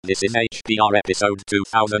This is HPR episode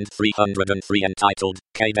 2303 entitled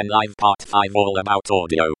Kdenlive Part 5 All About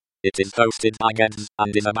Audio. It is hosted by Geds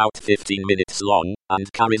and is about 15 minutes long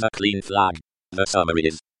and carries a clean flag. The summary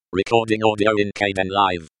is recording audio in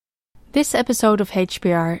Kdenlive. This episode of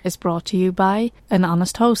HPR is brought to you by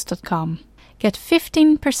anhonesthost.com. Get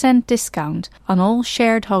 15% discount on all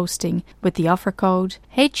shared hosting with the offer code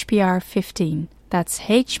HPR15. That's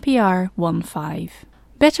HPR15.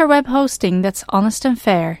 Better web hosting that's honest and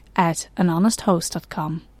fair at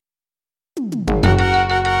anhonesthost.com.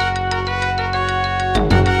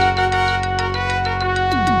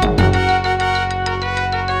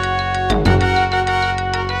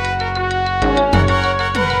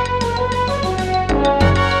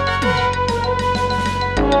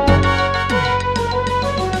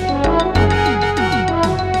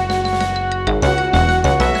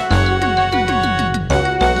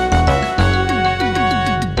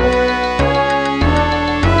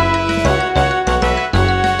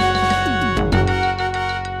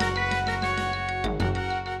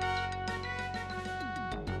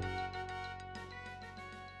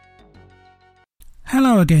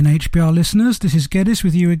 Hello again, HPR listeners. This is Geddes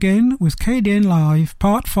with you again with Kdenlive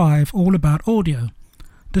Part 5 All About Audio.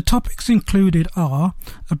 The topics included are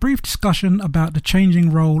a brief discussion about the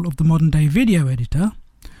changing role of the modern-day video editor,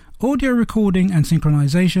 audio recording and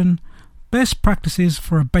synchronization, best practices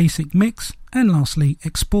for a basic mix, and lastly,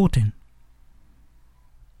 exporting.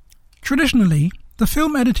 Traditionally, the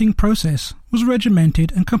film editing process was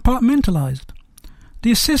regimented and compartmentalized.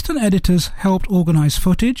 The assistant editors helped organize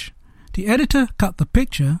footage, the editor cut the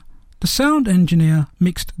picture, the sound engineer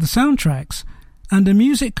mixed the soundtracks, and the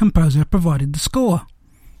music composer provided the score.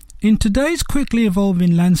 In today's quickly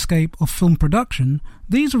evolving landscape of film production,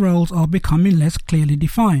 these roles are becoming less clearly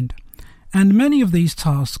defined, and many of these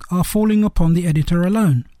tasks are falling upon the editor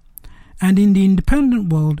alone. And in the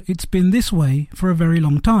independent world, it's been this way for a very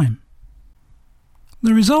long time.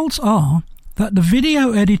 The results are that the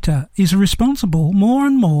video editor is responsible more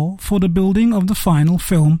and more for the building of the final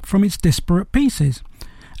film from its disparate pieces,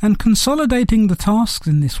 and consolidating the tasks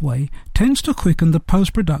in this way tends to quicken the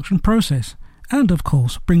post-production process and, of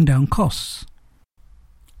course, bring down costs.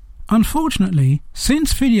 Unfortunately,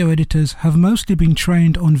 since video editors have mostly been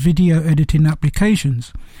trained on video editing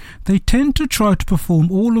applications, they tend to try to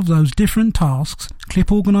perform all of those different tasks,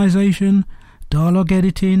 clip organization, dialogue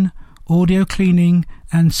editing, audio cleaning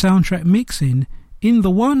and soundtrack mixing in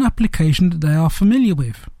the one application that they are familiar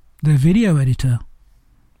with, their video editor.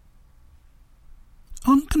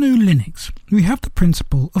 On GNU Linux, we have the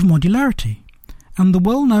principle of modularity and the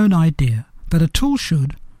well-known idea that a tool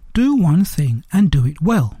should do one thing and do it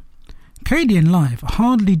well. Kdenlive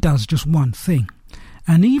hardly does just one thing,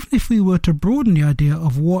 and even if we were to broaden the idea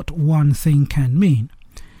of what one thing can mean,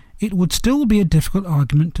 it would still be a difficult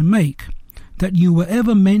argument to make that you were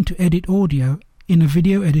ever meant to edit audio in a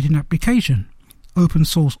video editing application, open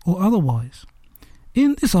source or otherwise.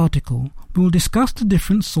 In this article, we will discuss the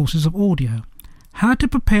different sources of audio, how to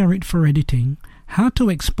prepare it for editing, how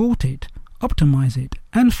to export it, optimize it,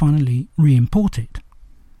 and finally re-import it.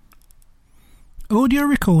 Audio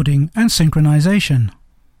recording and synchronization.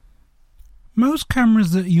 Most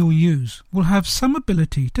cameras that you'll use will have some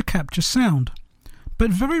ability to capture sound, but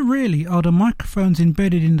very rarely are the microphones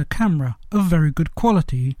embedded in the camera of very good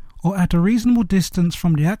quality or at a reasonable distance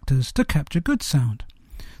from the actors to capture good sound.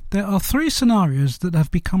 There are three scenarios that have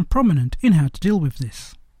become prominent in how to deal with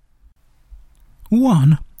this.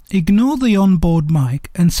 1. Ignore the onboard mic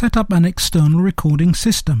and set up an external recording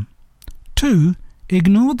system. 2.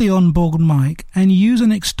 Ignore the onboard mic and use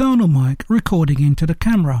an external mic recording into the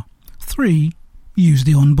camera. 3. Use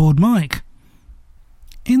the onboard mic.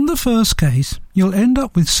 In the first case, you'll end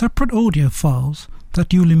up with separate audio files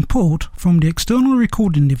that you'll import from the external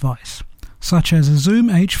recording device, such as a Zoom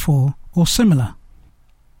H4 or similar.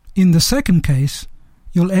 In the second case,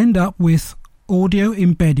 you'll end up with audio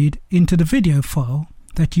embedded into the video file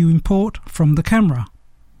that you import from the camera.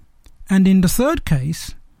 And in the third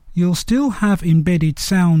case, you'll still have embedded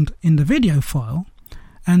sound in the video file,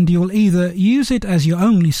 and you'll either use it as your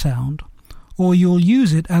only sound, or you'll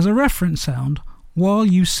use it as a reference sound while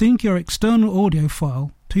you sync your external audio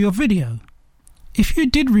file to your video. If you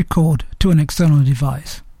did record to an external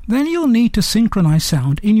device, then you'll need to synchronize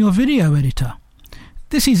sound in your video editor.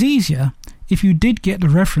 This is easier if you did get the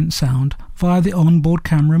reference sound via the onboard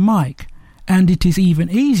camera mic, and it is even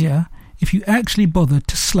easier if you actually bothered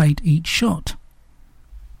to slate each shot.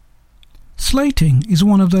 Slating is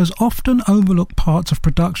one of those often overlooked parts of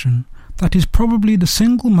production that is probably the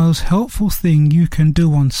single most helpful thing you can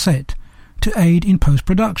do on set to aid in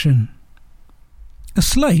post-production. A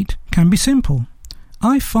slate can be simple.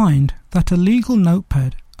 I find that a legal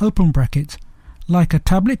notepad, open brackets, like a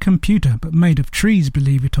tablet computer but made of trees,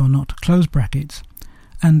 believe it or not, close brackets,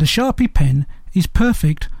 and a Sharpie pen is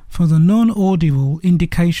perfect for the non-audible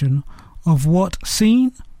indication of what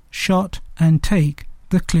scene, shot and take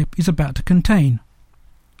the clip is about to contain.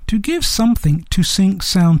 To give something to sync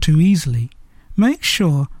sound to easily, make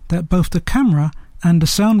sure that both the camera and the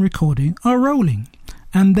sound recording are rolling,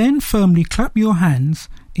 and then firmly clap your hands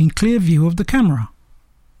in clear view of the camera.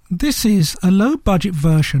 This is a low-budget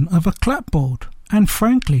version of a clapboard, and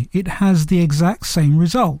frankly it has the exact same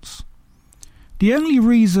results. The only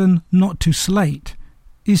reason not to slate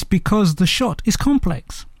is because the shot is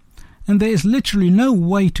complex, and there is literally no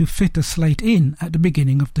way to fit a slate in at the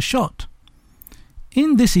beginning of the shot.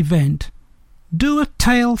 In this event, do a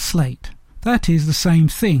tail slate, that is the same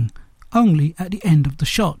thing, only at the end of the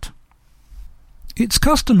shot. It's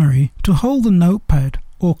customary to hold the notepad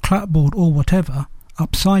or clapboard or whatever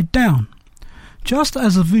upside down, just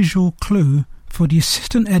as a visual clue for the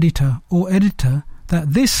assistant editor or editor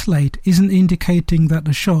that this slate isn't indicating that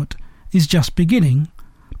the shot is just beginning,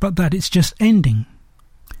 but that it's just ending.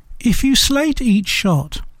 If you slate each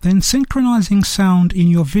shot, then synchronizing sound in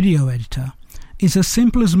your video editor is as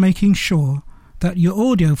simple as making sure that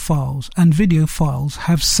your audio files and video files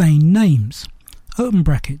have same names, open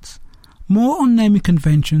brackets. More on naming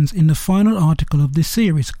conventions in the final article of this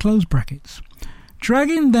series, close brackets.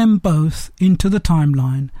 Dragging them both into the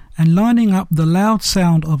timeline and lining up the loud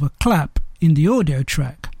sound of a clap in the audio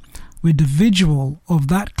track with the visual of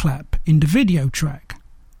that clap in the video track.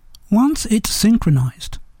 Once it's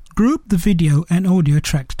synchronized, group the video and audio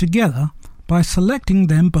tracks together by selecting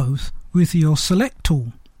them both with your Select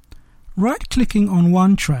tool. Right-clicking on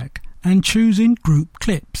one track and choosing Group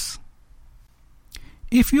Clips.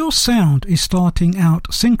 If your sound is starting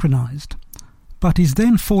out synchronized, but is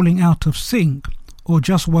then falling out of sync or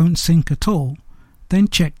just won't sync at all, then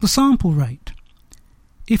check the sample rate.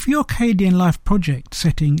 If your Kdenlive project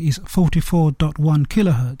setting is 44.1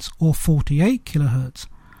 kHz or 48 kHz,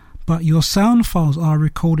 but your sound files are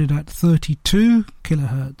recorded at 32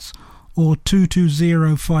 kHz or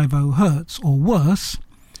 22050 Hz or worse,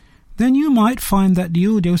 then you might find that the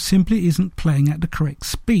audio simply isn't playing at the correct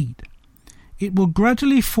speed. It will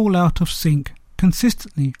gradually fall out of sync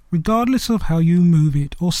consistently regardless of how you move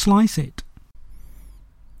it or slice it.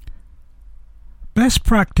 Best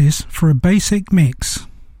practice for a basic mix.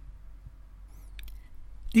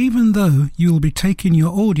 Even though you will be taking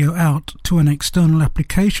your audio out to an external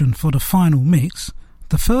application for the final mix,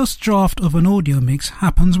 the first draft of an audio mix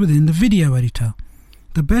happens within the video editor.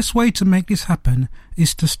 The best way to make this happen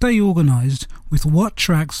is to stay organized with what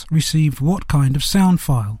tracks receive what kind of sound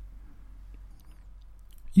file.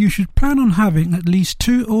 You should plan on having at least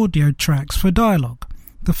 2 audio tracks for dialogue.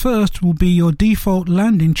 The first will be your default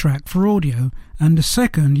landing track for audio, and the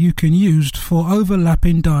second you can use for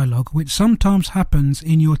overlapping dialogue, which sometimes happens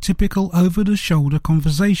in your typical over-the-shoulder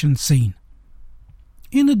conversation scene.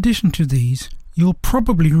 In addition to these, you'll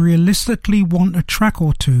probably realistically want a track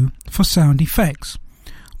or two for sound effects.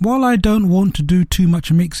 While I don't want to do too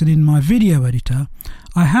much mixing in my video editor,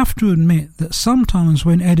 I have to admit that sometimes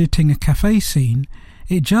when editing a cafe scene,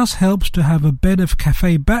 it just helps to have a bed of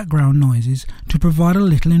cafe background noises to provide a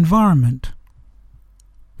little environment.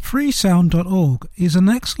 Freesound.org is an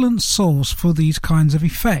excellent source for these kinds of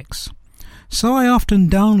effects, so I often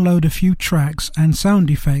download a few tracks and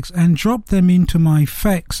sound effects and drop them into my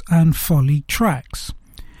effects and foley tracks.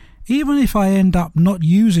 Even if I end up not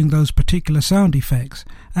using those particular sound effects,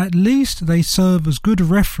 at least they serve as good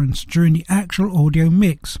reference during the actual audio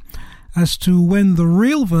mix as to when the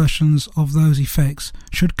real versions of those effects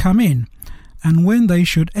should come in and when they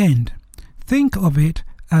should end. Think of it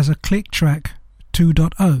as a click track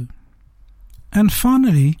 2.0. And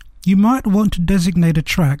finally, you might want to designate a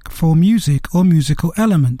track for music or musical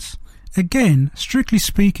elements. Again, strictly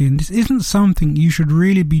speaking, this isn't something you should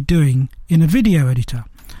really be doing in a video editor.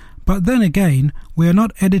 But then again, we're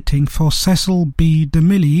not editing for Cecil B.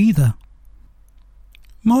 DeMille either.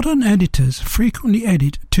 Modern editors frequently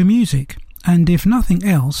edit to music, and if nothing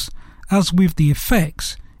else, as with the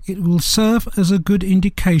effects, it will serve as a good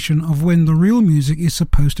indication of when the real music is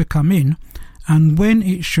supposed to come in, and when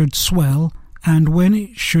it should swell, and when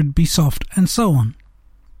it should be soft, and so on.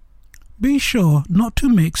 Be sure not to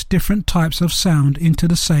mix different types of sound into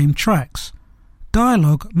the same tracks.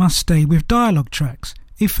 Dialogue must stay with dialogue tracks,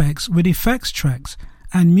 effects with effects tracks,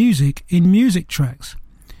 and music in music tracks.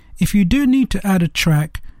 If you do need to add a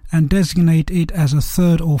track and designate it as a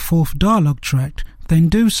 3rd or 4th dialogue track, then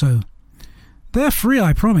do so. They're free,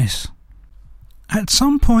 I promise. At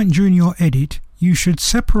some point during your edit, you should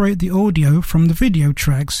separate the audio from the video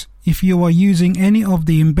tracks if you are using any of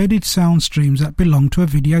the embedded sound streams that belong to a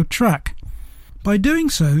video track. By doing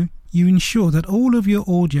so, you ensure that all of your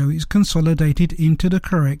audio is consolidated into the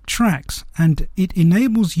correct tracks, and it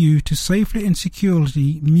enables you to safely and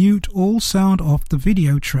securely mute all sound off the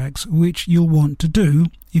video tracks, which you'll want to do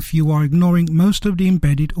if you are ignoring most of the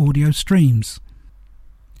embedded audio streams.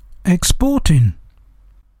 Exporting.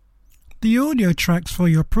 The audio tracks for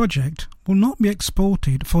your project will not be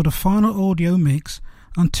exported for the final audio mix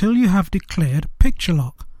until you have declared picture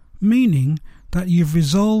lock, meaning that you've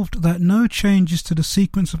resolved that no changes to the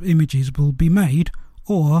sequence of images will be made,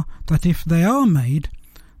 or that if they are made,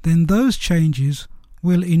 then those changes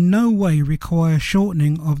will in no way require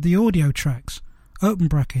shortening of the audio tracks, open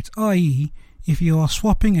brackets, i.e. if you are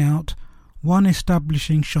swapping out one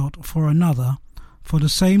establishing shot for another for the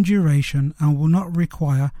same duration and will not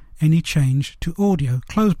require any change to audio,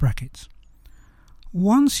 close brackets.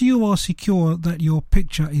 Once you are secure that your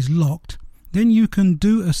picture is locked, then you can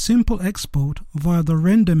do a simple export via the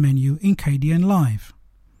render menu in Kdenlive.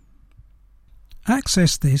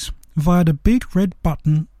 Access this via the big red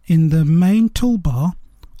button in the main toolbar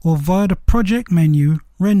or via the project menu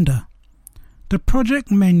Render. The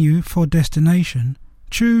project menu for destination,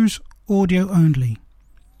 choose Audio Only.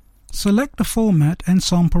 Select the format and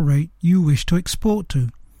sample rate you wish to export to.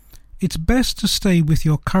 It's best to stay with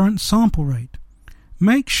your current sample rate.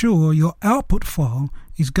 Make sure your output file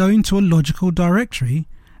is going to a logical directory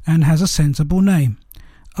and has a sensible name.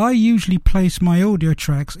 I usually place my audio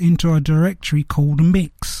tracks into a directory called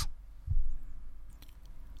Mix.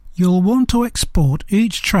 You'll want to export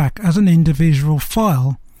each track as an individual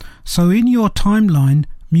file, so in your timeline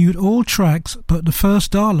mute all tracks but the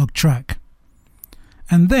first dialog track,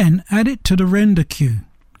 and then add it to the render queue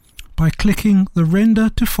by clicking the Render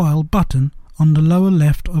to File button on the lower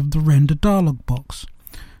left of the render dialog box.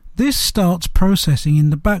 This starts processing in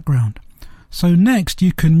the background, so next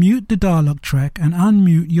you can mute the dialog track and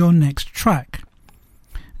unmute your next track.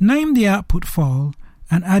 Name the output file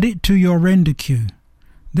and add it to your render queue.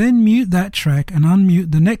 Then mute that track and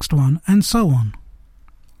unmute the next one, and so on.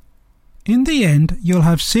 In the end, you'll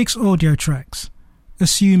have 6 audio tracks,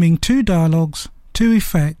 assuming 2 dialogues, 2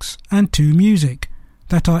 effects and 2 music,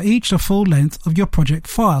 that are each the full length of your project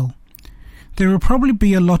file. There will probably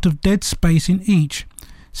be a lot of dead space in each,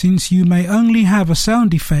 since you may only have a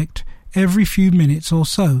sound effect every few minutes or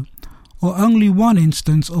so, or only one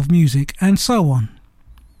instance of music, and so on.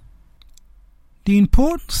 The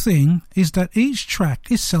important thing is that each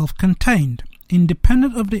track is self-contained,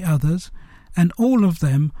 independent of the others, and all of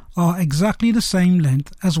them are exactly the same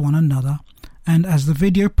length as one another and as the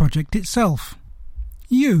video project itself.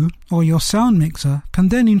 You or your sound mixer can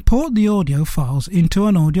then import the audio files into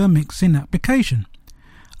an audio mixing application.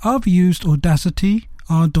 I've used Audacity,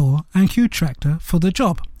 Ardor and Qtractor for the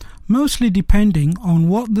job, mostly depending on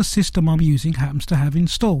what the system I'm using happens to have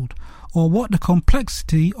installed, or what the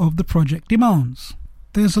complexity of the project demands.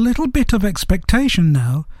 There's a little bit of expectation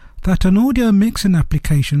now that an audio mixing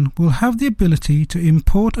application will have the ability to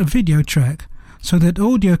import a video track so that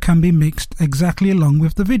audio can be mixed exactly along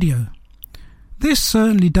with the video. This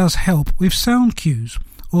certainly does help with sound cues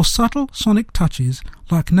or subtle sonic touches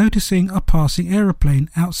like noticing a passing aeroplane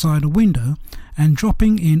outside a window and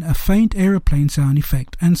dropping in a faint aeroplane sound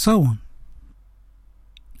effect, and so on.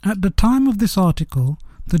 At the time of this article,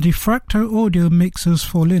 the de facto audio mixers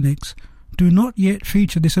for Linux do not yet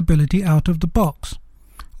feature this ability out of the box.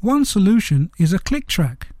 One solution is a click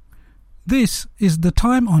track. This is the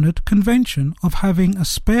time-honoured convention of having a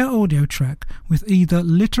spare audio track with either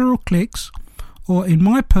literal clicks or, in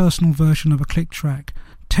my personal version of a click track,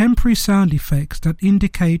 temporary sound effects that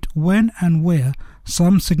indicate when and where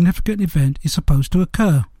some significant event is supposed to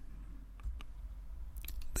occur.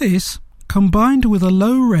 This, combined with a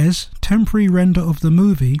low-res temporary render of the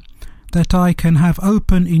movie that I can have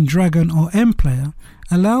open in Dragon or MPlayer,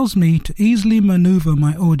 allows me to easily maneuver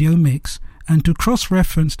my audio mix and to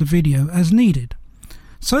cross-reference the video as needed.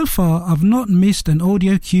 So far I've not missed an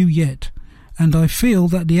audio cue yet, and I feel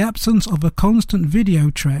that the absence of a constant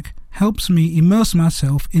video track helps me immerse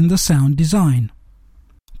myself in the sound design.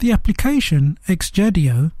 The application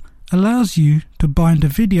XJadio allows you to bind a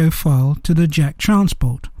video file to the jack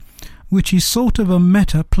transport, which is sort of a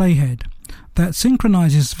meta playhead that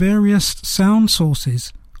synchronizes various sound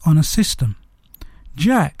sources on a system.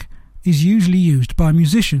 Jack is usually used by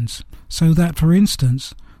musicians, so that, for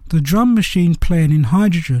instance, the drum machine playing in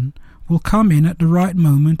Hydrogen will come in at the right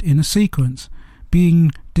moment in a sequence,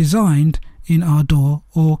 being designed in Ardor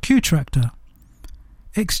or Qtractor.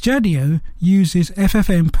 XJadio uses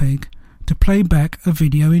FFmpeg to play back a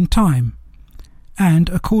video in time. and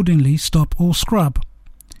accordingly stop or scrub.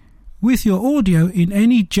 With your audio in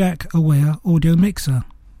any jack-aware audio mixer.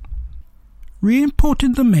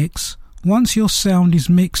 Re-importing the mix, once your sound is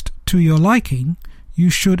mixed to your liking, you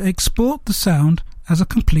should export the sound as a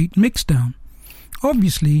complete mixdown.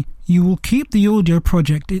 Obviously, you will keep the audio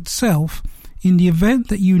project itself in the event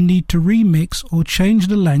that you need to remix or change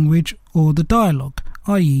the language or the dialogue,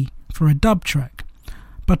 i.e. for a dub track.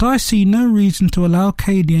 But I see no reason to allow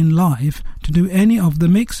Kdenlive to do any of the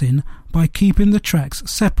mixing by keeping the tracks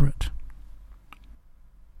separate.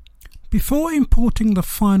 Before importing the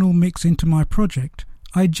final mix into my project,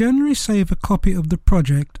 I generally save a copy of the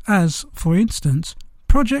project as, for instance,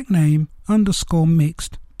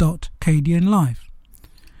 projectname_mixed.kdenlive.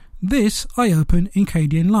 This I open in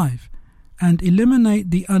Kdenlive and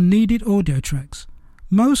eliminate the unneeded audio tracks,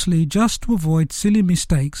 mostly just to avoid silly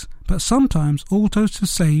mistakes, but sometimes also to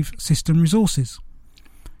save system resources.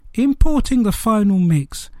 Importing the final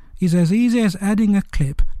mix is as easy as adding a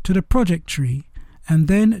clip to the project tree and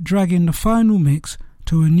then dragging the final mix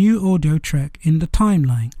to a new audio track in the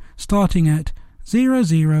timeline, starting at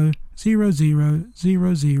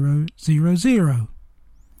 00000000.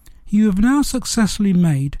 You have now successfully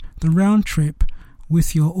made the round trip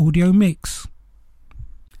with your audio mix.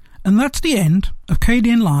 And that's the end of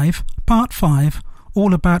Kdenlive Part 5,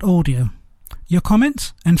 all about audio. Your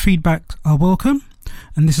comments and feedback are welcome,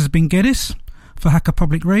 and this has been Geddes for Hacker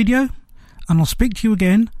Public Radio, and I'll speak to you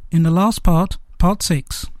again in the last part, Part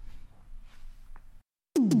 6.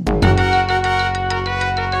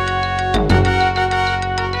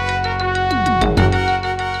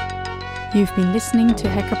 You've been listening to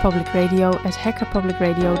Hacker Public Radio at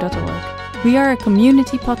hackerpublicradio.org. We are a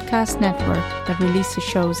community podcast network that releases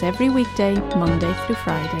shows every weekday, Monday through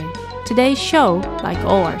Friday. Today's show, like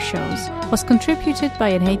all our shows, was contributed by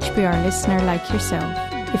an HPR listener like yourself.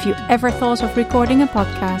 If you ever thought of recording a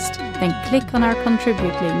podcast, then click on our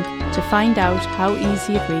contribute link to find out how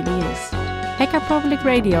easy it really is. Hacker Public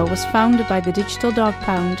Radio was founded by the Digital Dog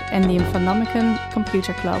Pound and the Infonomicon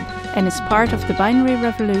Computer Club and is part of the binary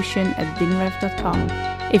revolution at binrev.com.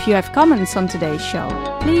 If you have comments on today's show,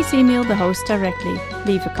 please email the host directly,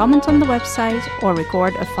 leave a comment on the website, or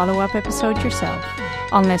record a follow-up episode yourself.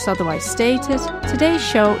 Unless otherwise stated, today's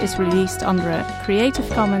show is released under a Creative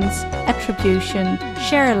Commons Attribution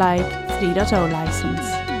Share Alike 3.0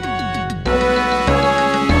 license.